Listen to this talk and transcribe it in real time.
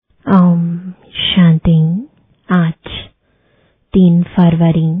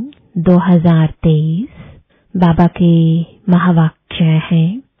फरवरी 2023। बाबा के महावाक्य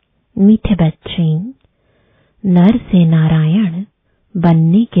हैं, मीठे बच्चे, नर से नारायण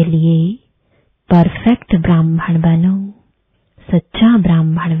बनने के लिए परफेक्ट ब्राह्मण बनो। सच्चा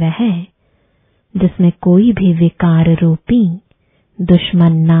ब्राह्मण वह है जिसमें कोई भी विकार रूपी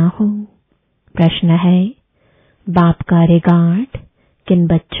दुश्मन ना हो। प्रश्न है, बाप का रिगार्ड किन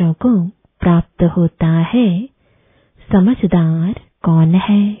बच्चों को प्राप्त होता है? समझदार कौन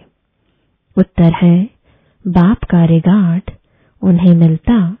है? उत्तर है, बाप का रिगार्ड उन्हें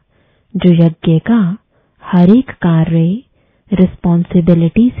मिलता जो यज्ञ का हर एक कार्य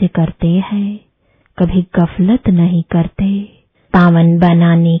रिस्पॉन्सिबिलिटी से करते हैं, कभी गफलत नहीं करते। पावन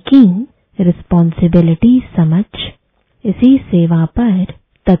बनाने की रिस्पॉन्सिबिलिटी समझ इसी सेवा पर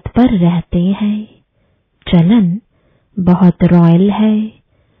तत्पर रहते हैं। चलन बहुत रॉयल है,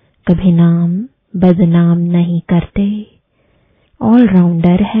 कभी नाम बदनाम नहीं करते।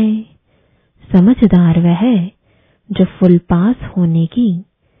 ऑलराउंडर है। समझदार वह है जो फुल पास होने की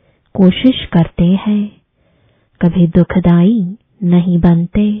कोशिश करते हैं, कभी दुखदाई नहीं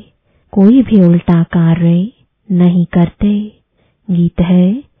बनते, कोई भी उल्टा कार्य नहीं करते। गीत है,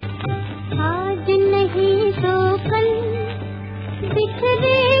 आज नहीं तो कल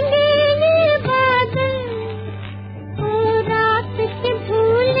बिखरेंगे ये बादल, ओ रात के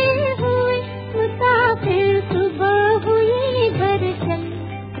भूले हुए मुसाफिर सुबह हुई बरसल,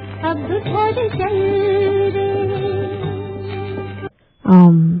 अब घर चल रे।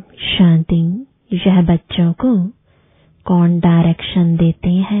 ओम शांति। यह बच्चों को कौन डायरेक्शन देते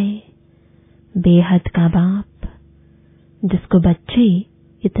हैं? बेहद का बाप, जिसको बच्चे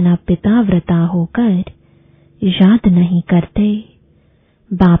इतना पिताव्रता होकर याद नहीं करते।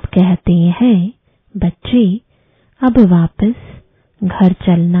 बाप कहते हैं, बच्चे अब वापस घर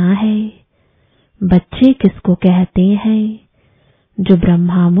चलना है। बच्चे किसको कहते हैं? जो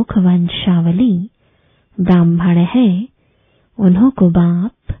ब्रह्मामुख वंशावली ब्राह्मण है, उन्हों को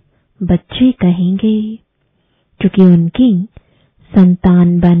बाप बच्चे कहेंगे, क्योंकि उनकी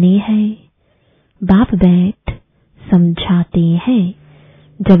संतान बने हैं। बाप बैठ समझाते हैं,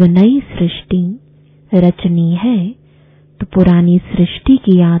 जब नई सृष्टि रचनी है तो पुरानी सृष्टि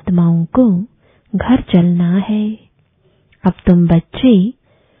की आत्माओं को घर चलना है। अब तुम बच्चे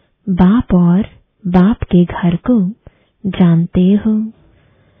बाप और बाप के घर को जानते हो।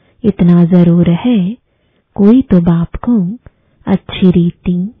 इतना जरूर है, कोई तो बाप को अच्छी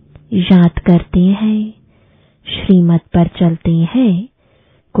रीति याद करते हैं, श्रीमत पर चलते हैं,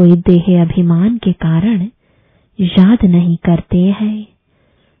 कोई देह अभिमान के कारण याद नहीं करते हैं,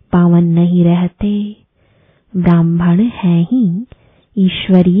 पावन नहीं रहते। ब्राह्मण है ही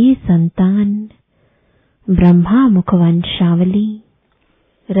ईश्वरीय संतान, ब्रह्मा मुख वंशावली।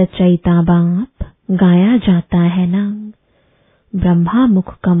 रचयिता बाप गाया जाता है ना, ब्रह्मा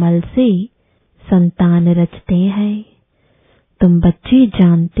मुख कमल से संतान रचते हैं। तुम बच्चे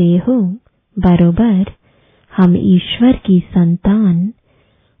जानते हो बरोबर, हम ईश्वर की संतान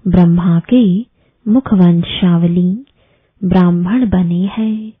ब्रह्मा के मुख वंशावली ब्राह्मण बने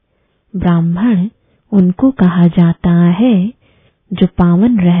हैं। ब्राह्मण उनको कहा जाता है जो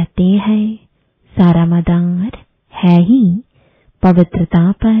पावन रहते हैं। सारा मदार है ही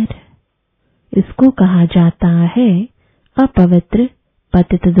पवित्रता पर। इसको कहा जाता है अपवित्र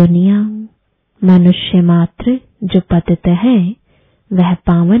पतित दुनिया। मनुष्य मात्र जो पतित है, वह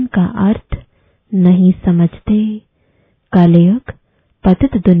पावन का अर्थ नहीं समझते। कलयुग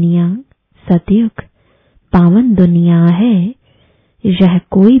पतित दुनिया, सतयुग पावन दुनिया है, यह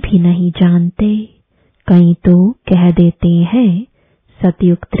कोई भी नहीं जानते। कई तो कह देते हैं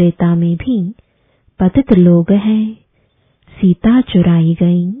सतयुग त्रेता में भी पतित लोग हैं, सीता चुराई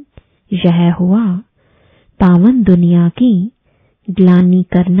गई, यह हुआ पावन दुनिया की ग्लानि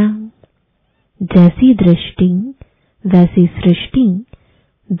करना। जैसी दृष्टि वैसी सृष्टि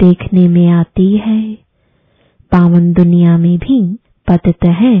देखने में आती है। पावन दुनिया में भी पतित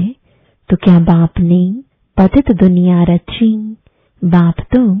है, तो क्या बाप ने पतित दुनिया रची? बाप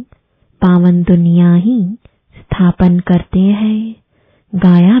तो पावन दुनिया ही स्थापन करते हैं।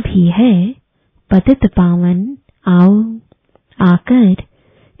 गाया भी है, पतित पावन आओ, आकर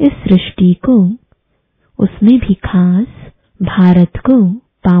इस सृष्टि को, उसमें भी खास भारत को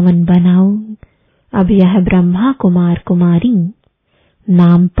पावन बनाओ। अब यह ब्रह्मा कुमार कुमारी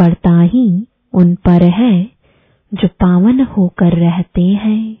नाम पड़ता ही उन पर है जो पावन होकर रहते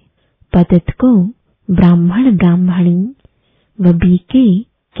हैं। पतित को ब्राह्मण ब्राह्मणी व बीके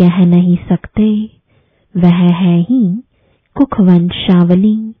कह नहीं सकते, वह है ही कुख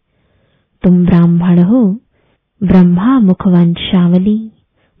वंशावली। तुम ब्राह्मण हो, ब्रह्मा मुख वंशावली।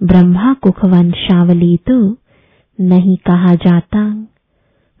 ब्रह्मा कुख वंशावली तो नहीं कहा जाता,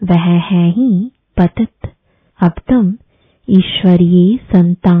 वह है ही पतित। अब तुम ईश्वरीय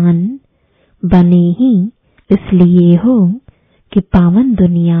संतान बने ही इसलिए हो कि पावन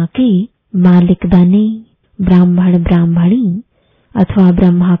दुनिया के मालिक बने। ब्राह्मण ब्राह्मणी अथवा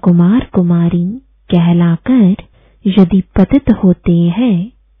ब्रह्मा कुमार कुमारी कहलाकर यदि पतित होते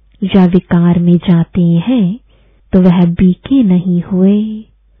हैं या विकार में जाते हैं तो वह बीके नहीं हुए।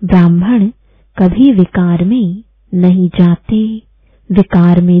 ब्राह्मण कभी विकार में नहीं जाते।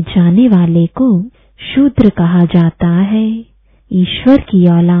 विकार में जाने वाले को शूद्र कहा जाता है। ईश्वर की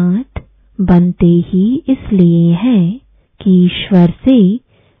औलाद बनते ही इसलिए है कि ईश्वर से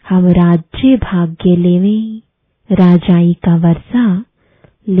हम राज्य भाग्य लेवें। राजाई का वर्षा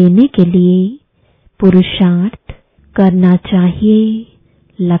लेने के लिए पुरुषार्थ करना चाहिए।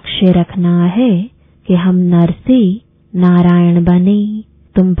 लक्ष्य रखना है कि हम नर से नारायण बने।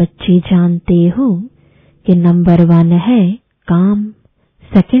 तुम बच्चे जानते हो कि नंबर 1 है काम,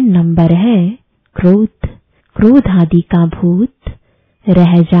 सेकंड नंबर है क्रोध। क्रोध आदि का भूत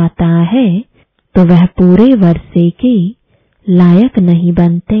रह जाता है तो वह पूरे वर्षे के लायक नहीं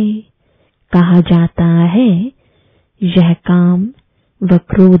बनते। कहा जाता है यह काम व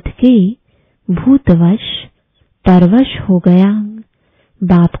क्रोध के भूतवश परवश हो गया।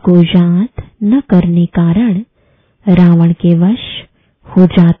 बाप को याद न करने कारण रावण के वश हो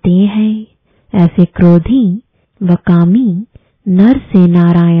जाते हैं। ऐसे क्रोधी व कामी नर से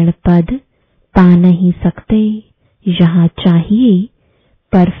नारायण पद पा नहीं सकते। यहाँ चाहिए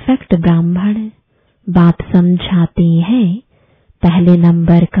परफेक्ट ब्राह्मण। बाप समझाते हैं पहले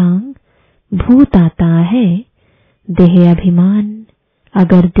नंबर का भूत आता है देह अभिमान।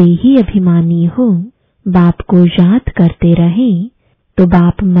 अगर देही अभिमानी हो बाप को याद करते रहे तो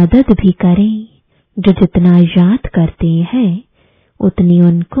बाप मदद भी करें। जो जितना याद करते हैं उतनी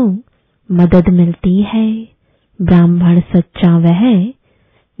उनको मदद मिलती है। ब्राह्मण सच्चा वह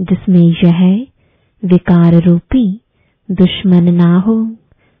जिसमें यह विकार रूपी दुश्मन ना हो।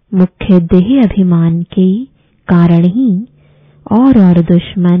 मुख्य देह अभिमान के कारण ही और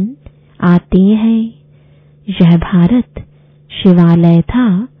दुश्मन आते हैं। यह भारत शिवालय था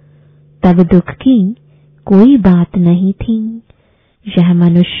तब दुख की कोई बात नहीं थी। यह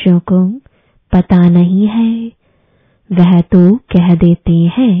मनुष्यों को पता नहीं है। वह तो कह देते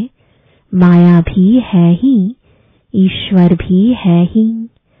हैं माया भी है ही, ईश्वर भी है ही।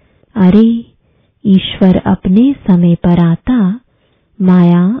 अरे ईश्वर अपने समय पर आता,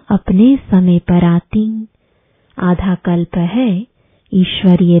 माया अपने समय पर आती। आधा कल्प है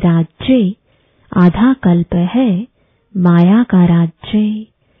ईश्वरीय राज्य, आधा कल्प है माया का राज्य।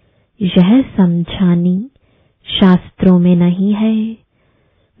 यह समझानी शास्त्रों में नहीं है।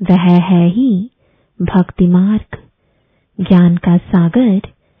 वह है ही भक्ति मार्ग। ज्ञान का सागर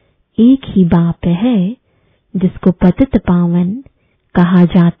एक ही बाप है जिसको पतित पावन कहा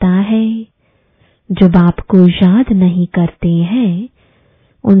जाता है। जो बाप को याद नहीं करते हैं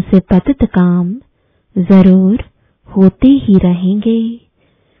उनसे पतित काम जरूर होते ही रहेंगे।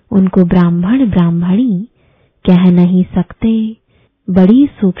 उनको ब्राह्मण ब्राह्मणी कह नहीं सकते। बड़ी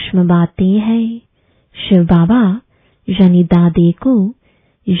सूक्ष्म बातें हैं। शिव बाबा यानी दादे को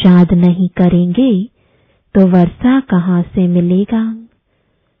याद नहीं करेंगे तो वर्षा कहाँ से मिलेगा।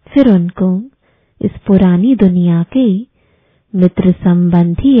 फिर उनको इस पुरानी दुनिया के मित्र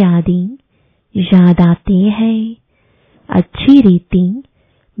संबंधी आदि याद आते हैं। अच्छी रीति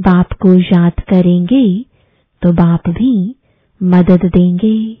बाप को याद करेंगे तो बाप भी मदद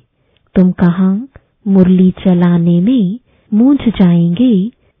देंगे। तुम कहाँ मुरली चलाने में मूझ जाएंगे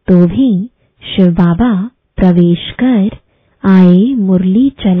तो भी शिव बाबा प्रवेश कर आए मुरली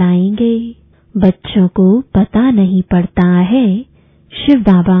चलाएंगे। बच्चों को पता नहीं पड़ता है, शिव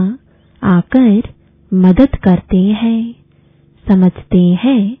बाबा आकर मदद करते हैं। समझते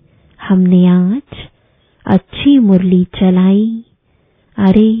हैं हमने आज अच्छी मुरली चलाई।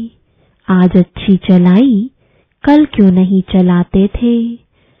 अरे आज अच्छी चलाई, कल क्यों नहीं चलाते थे।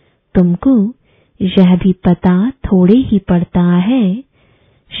 तुमको यह भी पता थोड़े ही पड़ता है।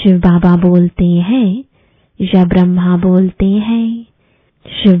 शिव बाबा बोलते हैं या ब्रह्मा बोलते हैं।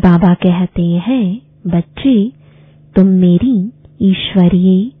 शिव बाबा कहते हैं बच्चे तुम मेरी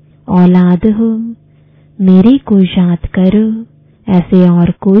ईश्वरीय औलाद हो, मेरे को याद करो। ऐसे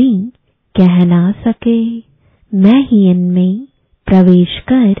और कोई कह ना सके। मैं ही इनमें प्रवेश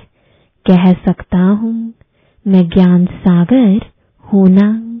कर कह सकता हूँ। मैं ज्ञान सागर हूँ ना।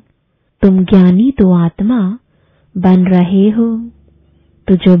 तुम ज्ञानी तो आत्मा बन रहे हो।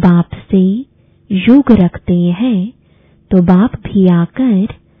 तो जो बाप से योग रखते हैं तो बाप भी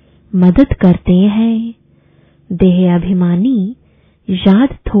आकर मदद करते हैं। देह अभिमानी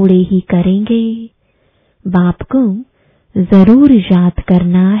याद थोड़े ही करेंगे। बाप को जरूर याद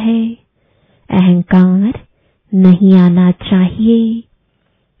करना है। अहंकार नहीं आना चाहिए।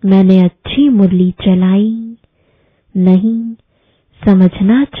 मैंने अच्छी मुरली चलाई, नहीं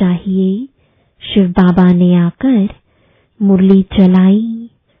समझना चाहिए शिव बाबा ने आकर मुरली चलाई।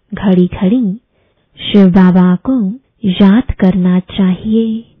 घड़ी घड़ी शिव बाबा को याद करना चाहिए।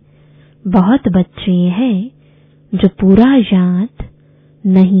 बहुत बच्चे हैं जो पूरा याद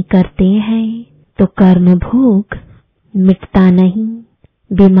नहीं करते हैं, तो कर्म भोग मिटता नहीं,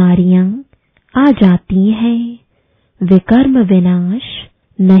 बीमारियां आ जाती हैं, विकर्म विनाश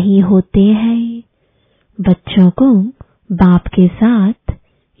नहीं होते हैं। बच्चों को बाप के साथ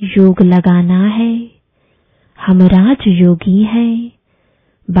योग लगाना है। हम राज योगी हैं,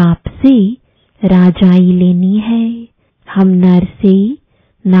 बाप से राजाई लेनी है। हम नर से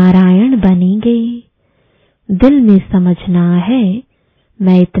नारायण बनेंगे। दिल में समझना है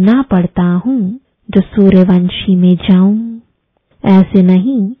मैं इतना पढ़ता हूँ जो सूर्यवंशी में जाऊं। ऐसे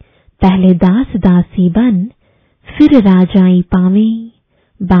नहीं पहले दास दासी बन फिर राजाई पावें।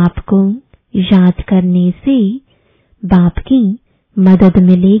 बाप को याद करने से बाप की मदद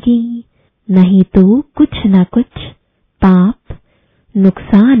मिलेगी, नहीं तो कुछ न कुछ पाप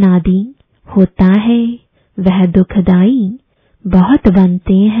नुकसान आदि होता है, वह दुखदाई बहुत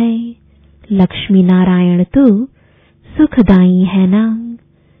बनते हैं। लक्ष्मी नारायण तो सुखदाई है ना।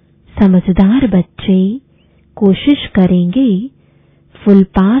 समझदार बच्चे कोशिश करेंगे फुल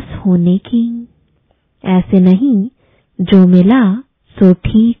पास होने की। ऐसे नहीं जो मिला सो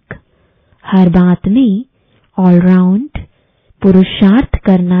ठीक। हर बात में ऑलराउंड पुरुषार्थ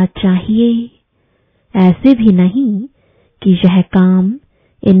करना चाहिए। ऐसे भी नहीं कि यह काम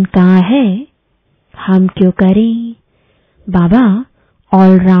इनका है, हम क्यों करें। बाबा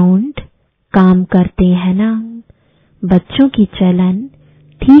ऑलराउंड काम करते हैं ना। बच्चों की चलन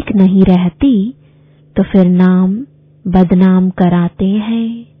ठीक नहीं रहती तो फिर नाम बदनाम कराते हैं।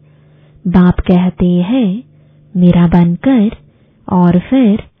 बाप कहते हैं मेरा बनकर और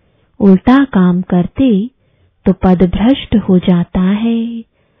फिर उल्टा काम करते तो पद भ्रष्ट हो जाता है।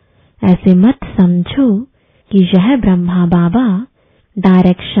 ऐसे मत समझो कि यह ब्रह्मा बाबा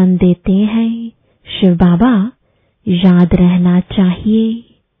डायरेक्शन देते हैं। शिव बाबा याद रहना चाहिए।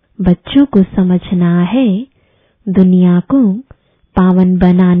 बच्चों को समझना है दुनिया को पावन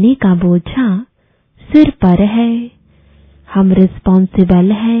बनाने का बोझा सिर पर है। हम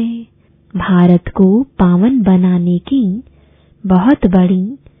रिस्पॉन्सिबल है। भारत को पावन बनाने की बहुत बड़ी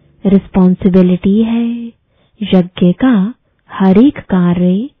रिस्पॉन्सिबिलिटी है। यज्ञ का हर एक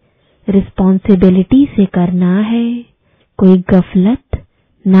कार्य रिस्पॉन्सिबिलिटी से करना है, कोई गफलत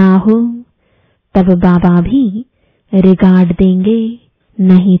ना हो, तब बाबा भी रिगार्ड देंगे।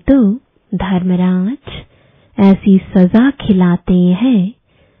 नहीं तो धर्मराज ऐसी सजा खिलाते हैं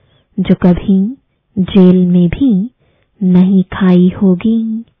जो कभी जेल में भी नहीं खाई होगी।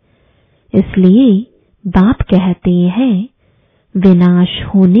 इसलिए बाप कहते हैं विनाश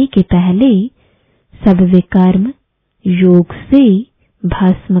होने के पहले सब विकर्म योग से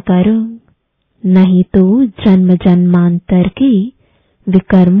भस्म करो, नहीं तो जन्म जन्मांतर के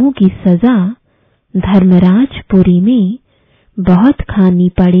विकर्मों की सजा धर्मराजपुरी में बहुत खानी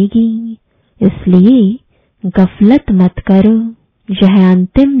पड़ेगी। इसलिए गफलत मत करो। यह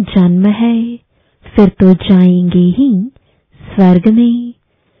अंतिम जन्म है, फिर तो जाएंगे ही स्वर्ग में।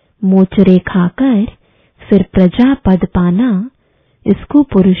 मोचरे खाकर फिर प्रजा पद पाना, इसको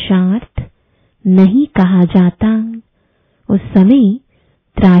पुरुषार्थ नहीं कहा जाता। उस समय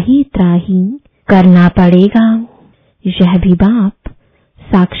त्राही त्राही करना पड़ेगा। यह भी बाप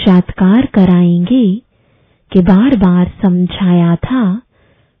साक्षात्कार कराएंगे कि बार बार समझाया था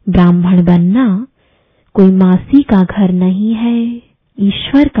ब्राह्मण बनना कोई मासी का घर नहीं है।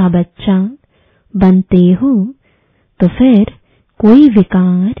 ईश्वर का बच्चा बनते हो तो फिर कोई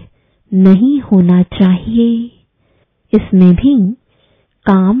विकार नहीं होना चाहिए। इसमें भी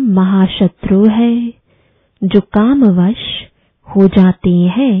काम महाशत्रु है। जो कामवश हो जाते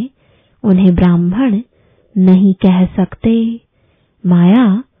हैं उन्हें ब्राह्मण नहीं कह सकते। माया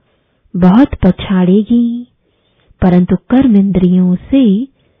बहुत पछाड़ेगी, परंतु कर्म इंद्रियों से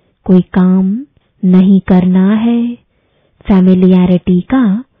कोई काम नहीं करना है। फैमिलियरिटी का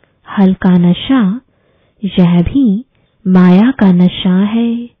हल्का नशा, यह भी माया का नशा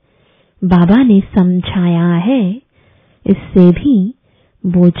है। बाबा ने समझाया है इससे भी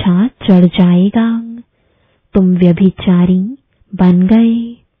बोझा चढ़ जाएगा। तुम व्यभिचारी बन गए।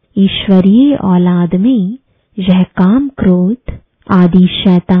 ईश्वरीय औलाद में यह काम क्रोध आदि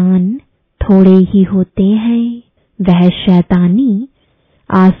शैतान थोड़े ही होते हैं। वह शैतानी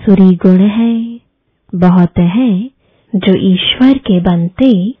आसुरी गुण है। बहुत है जो ईश्वर के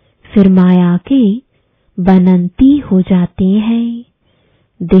बनते फिर माया के बनंती हो जाते हैं,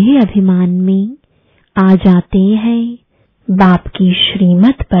 देह अभिमान में आ जाते हैं, बाप की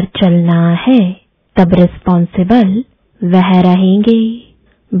श्रीमत पर चलना है, तब रिस्पॉन्सिबल वह रहेंगे।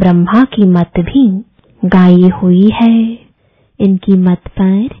 ब्रह्मा की मत भी गाई हुई है, इनकी मत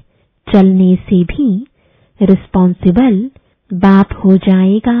पर चलने से भी रिस्पॉन्सिबल बाप हो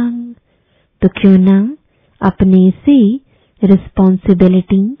जाएगा। तो क्यों न अपने से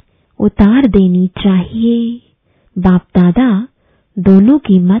रिस्पॉन्सिबिलिटी उतार देनी चाहिए। बाप दादा दोनों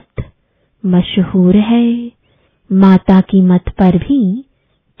की मत मशहूर है। माता की मत पर भी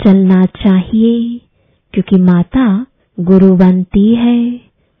चलना चाहिए, क्योंकि माता गुरु बनती है।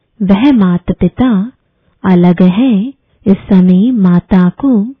 वह माता पिता अलग है। इस समय माता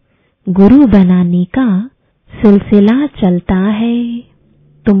को गुरु बनाने का सिलसिला चलता है।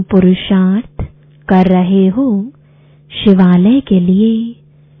 तुम पुरुषार्थ कर रहे हो शिवालय के लिए।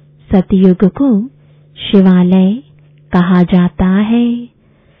 सतयुग को शिवालय कहा जाता है।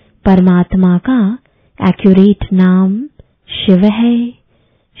 परमात्मा का एक्यूरेट नाम शिव है।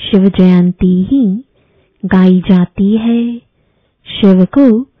 शिव जयंती ही गाई जाती है। शिव को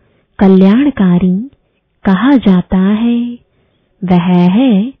कल्याणकारी कहा जाता है। वह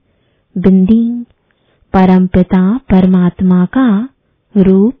है बिंदी। परमपिता परमात्मा का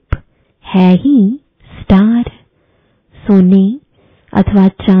रूप है ही स्टार। सोने अथवा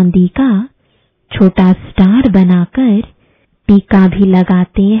चांदी का छोटा स्टार बनाकर टीका भी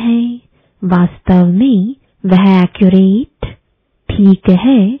लगाते हैं। वास्तव में वह एक्यूरेट ठीक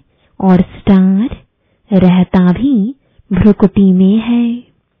है और स्टार रहता भी भ्रुकुटी में है,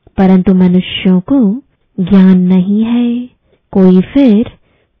 परंतु मनुष्यों को ज्ञान नहीं है। कोई फिर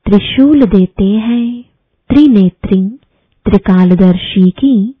त्रिशूल देते हैं। त्रिनेत्री त्रिकालदर्शी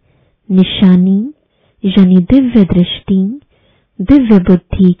की निशानी यानी दिव्य दृष्टि, दिव्य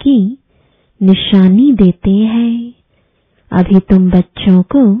बुद्धि की निशानी देते हैं। अभी तुम बच्चों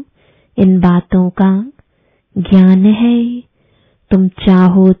को इन बातों का ज्ञान है। तुम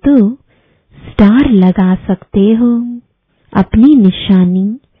चाहो तो स्टार लगा सकते हो। अपनी निशानी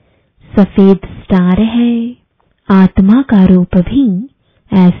सफेद स्टार है। आत्मा का रूप भी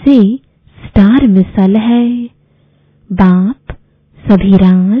ऐसे स्टार मिसल है। बाप सभी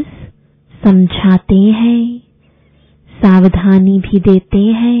राज समझाते हैं, सावधानी भी देते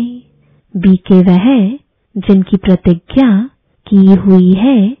हैं। बीके वह जिनकी प्रतिज्ञा की हुई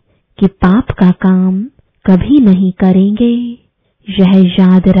है कि पाप का काम कभी नहीं करेंगे। यह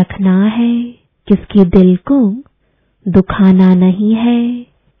याद रखना है, किसके दिल को दुखाना नहीं है।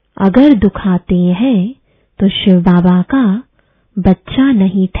 अगर दुखाते हैं तो शिव बाबा का बच्चा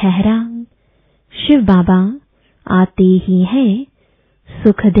नहीं ठहरा। शिव बाबा आते ही हैं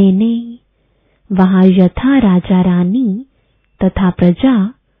सुख देने। वहां यथा राजा रानी तथा प्रजा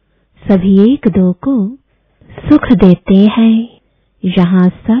सभी एक दो को सुख देते हैं। यहाँ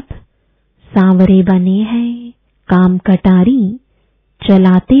सब सांवरे बने हैं, काम कटारी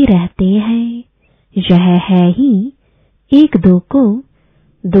चलाते रहते हैं। यह है ही एक दो को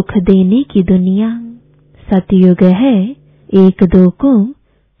दुख देने की दुनिया। सतयुग है एक दो को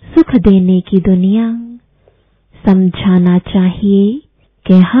सुख देने की दुनिया। समझाना चाहिए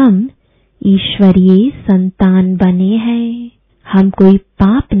कि हम ईश्वरीय संतान बने हैं। हम कोई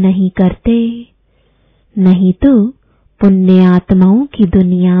पाप नहीं करते, नहीं तो पुण्य आत्माओं की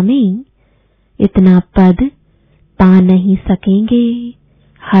दुनिया में इतना पद पा नहीं सकेंगे।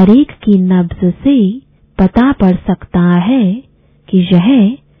 हर एक की नब्ज से पता पड़ सकता है कि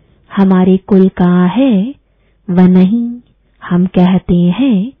यह हमारे कुल का है व नहीं। हम कहते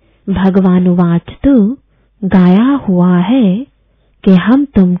हैं भगवान वाच तो गाया हुआ है कि हम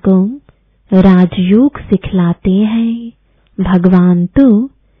तुमको राजयोग सिखलाते हैं। भगवान तो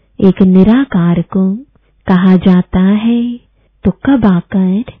एक निराकार को कहा जाता है, तो कब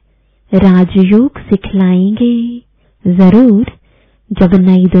आकर राजयोग सिखलाएंगे? जरूर जब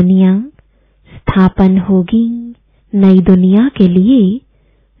नई दुनिया स्थापन होगी। नई दुनिया के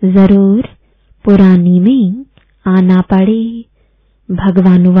लिए जरूर पुरानी में आना पड़े।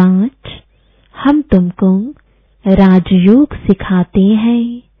 भगवान वाच हम तुमको राजयोग सिखाते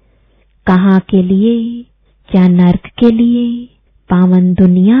हैं। कहाँ के लिए? क्या नर्क के लिए, पावन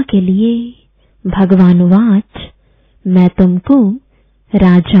दुनिया के लिए? भगवान वाच मैं तुमको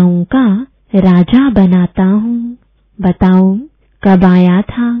राजाओं का राजा बनाता हूँ। बताओ कब आया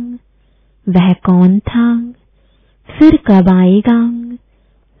था? वह कौन था? फिर कब आएगा?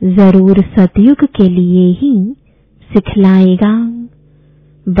 जरूर सतयुग के लिए ही सिखलाएगा।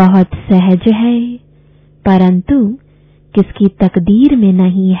 बहुत सहज है, परंतु किसकी तकदीर में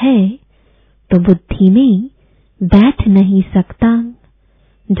नहीं है तो बुद्धि में बैठ नहीं सकता।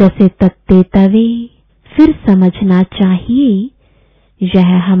 जैसे तत्ते तवे फिर समझना चाहिए यह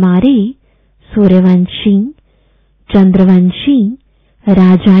हमारे सूर्यवंशी चंद्रवंशी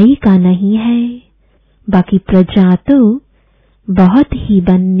राजाई का नहीं है, बाकी प्रजा तो बहुत ही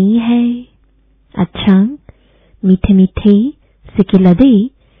बननी है। अच्छा, मीठे मीठे सिकिलदे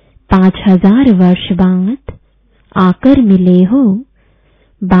 5000 वर्ष बाद आकर मिले हो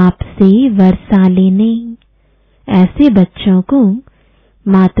बाप से वर्षा लेने। ऐसे बच्चों को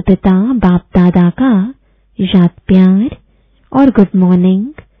माता पिता बाप दादा का याद प्यार और गुड मॉर्निंग।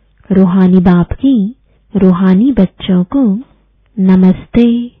 रूहानी बाप की रूहानी बच्चों को नमस्ते।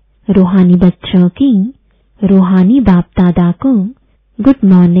 रूहानी बच्चों की रूहानी बाप दादा को गुड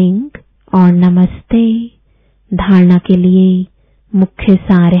मॉर्निंग और नमस्ते। धारणा के लिए मुख्य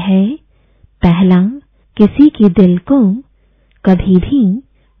सार है, पहला, किसी के दिल को कभी भी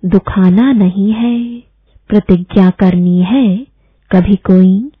दुखाना नहीं है। प्रतिज्ञा करनी है, कभी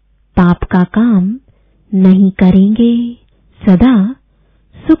कोई पाप का काम नहीं करेंगे, सदा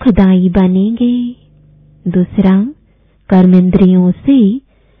सुखदायी बनेंगे। दूसरा, कर्मेंद्रियों से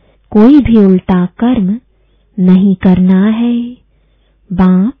कोई भी उल्टा कर्म नहीं करना है।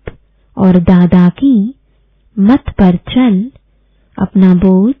 बाप और दादा की मत पर चल अपना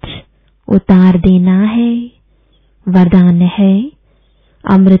बोझ उतार देना है। वरदान है,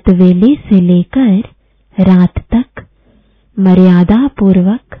 अमृत वेले से लेकर रात तक मर्यादा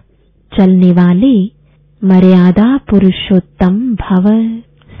पूर्वक चलने वाले मर्यादा पुरुषोत्तम भव।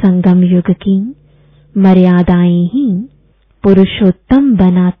 संगम युग की मर्यादाएं ही पुरुषोत्तम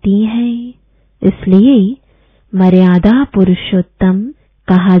बनाती हैं, इसलिए मर्यादा पुरुषोत्तम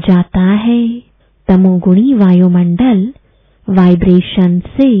कहा जाता है। तमोगुणी वायुमंडल वाइब्रेशन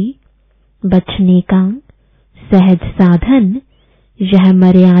से बचने का सहज साधन यह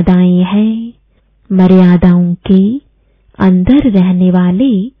मर्यादाएं हैं। मर्यादाओं के अंदर रहने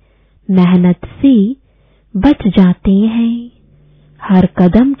वाले मेहनत से बच जाते हैं। हर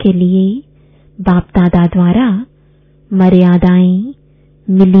कदम के लिए बाप दादा द्वारा मर्यादाएं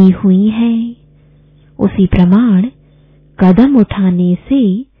मिली हुई हैं। उसी प्रमाण कदम उठाने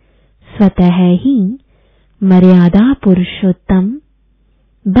से स्वतः ही मर्यादा पुरुषोत्तम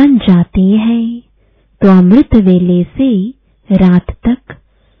बन जाते हैं। तो अमृत वेले से रात तक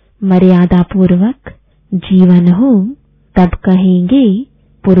मर्यादा पूर्वक जीवन हो, तब कहेंगे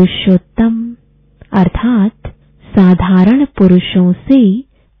पुरुषोत्तम, अर्थात साधारण पुरुषों से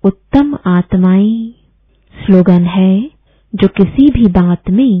उत्तम आत्माएं। स्लोगन है, जो किसी भी बात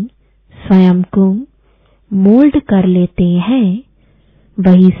में स्वयं को मोल्ड कर लेते हैं,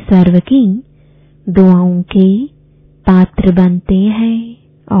 वही सर्व की दुआओं के पात्र बनते हैं।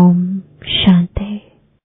 ओम शांति।